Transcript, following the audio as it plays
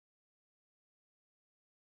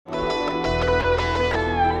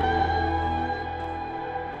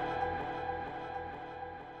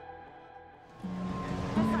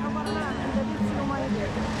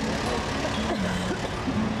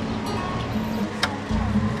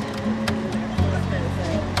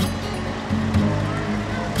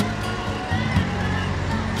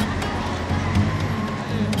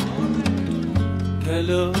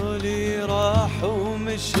قالوا لي راح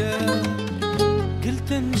ومشى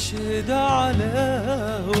قلت انشد على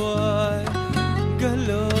هواي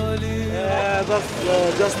قالوا لي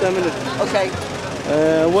That's just a minute. Okay.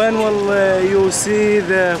 When will you see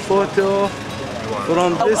the photo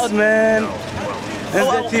from this man in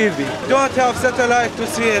the TV? Don't have satellite to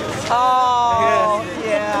see it. Oh,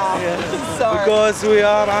 yeah. Sorry. Because we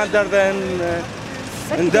are under the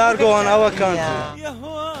embargo on our country.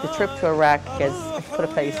 The trip to Iraq has put a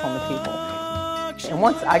face on the people. And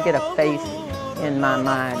once I get a face in my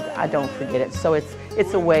mind, I don't forget it. So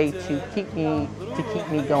it's a way to keep me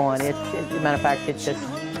going. As a matter of fact, it just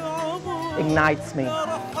ignites me.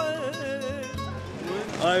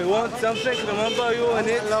 I want something. Remember you in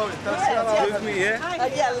it? With me, yeah?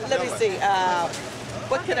 Yeah. Let me see.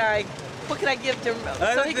 What can I give to him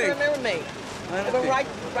so he can remember me?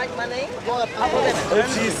 Write my name.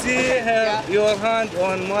 If you see your hand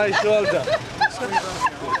on my shoulder.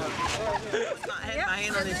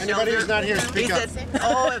 Anybody who's not here, speak up. Said,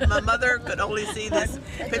 oh, if my mother could only see this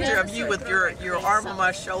picture of you with your arm on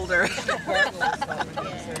my shoulder.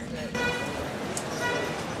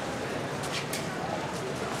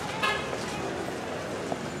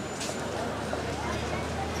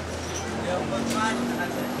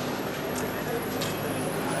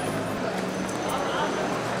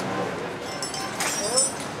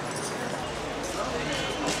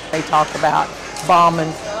 They talk about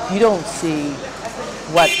bombing. You don't see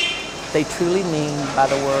what they truly mean by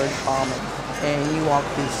the word bombing. And you walk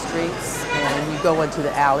these streets and you go into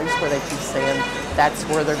the alleys where they keep saying that's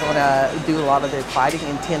where they're going to do a lot of their fighting,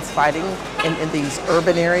 intense fighting in these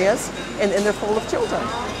urban areas, and they're full of children.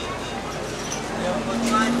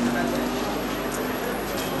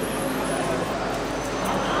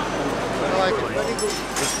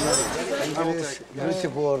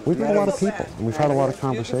 We've met a lot of people, and we've had a lot of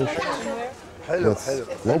conversations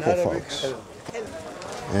with local folks.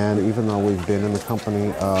 And even though we've been in the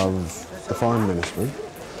company of the foreign ministry,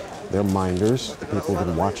 they're minders, the people have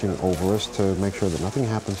been watching over us to make sure that nothing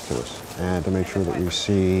happens to us, and to make sure that we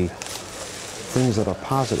see things that are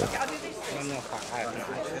positive.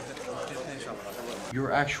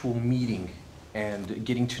 Your actual meeting and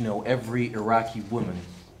getting to know every Iraqi woman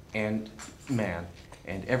and man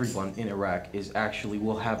and everyone in Iraq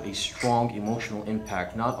will have a strong emotional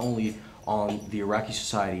impact, not only on the Iraqi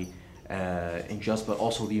society but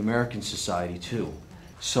also the American society too.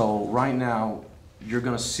 So right now, you're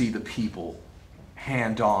gonna see the people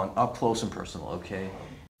hand-on, up close and personal, okay?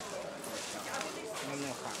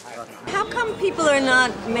 How come people are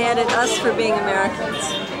not mad at us for being Americans?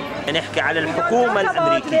 نحكي على الحكومة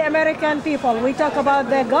الأمريكية. The American people. We talk about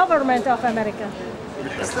the government of America.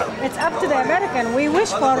 It's up to the American. We wish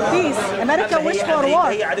for peace. America wish for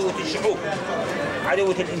war. هي عدوة الشعوب.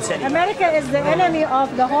 عدوة الإنسانية. America is the enemy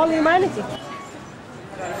of the whole humanity.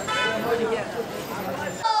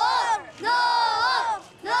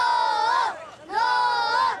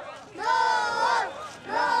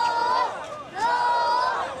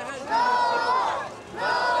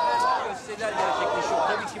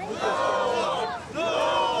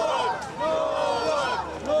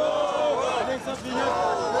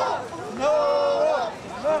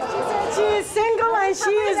 She is single and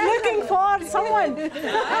she is looking for someone.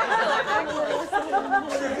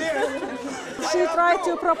 She tried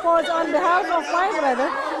to propose on behalf of my brother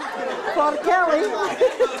for Kelly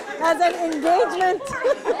as an engagement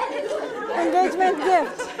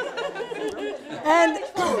gift. And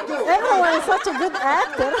everyone is such a good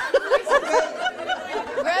actor.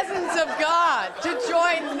 Presence of God to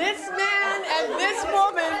join this man and this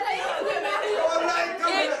woman.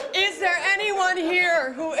 Is there anyone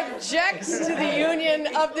here who objects to the union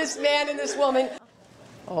of this man and this woman?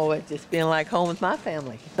 Oh, it's just being like home with my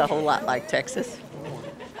family. It's a whole lot like Texas.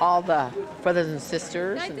 All the brothers and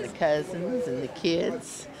sisters and the cousins and the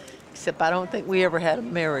kids. Except I don't think we ever had a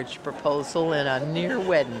marriage proposal and a near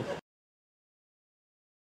wedding.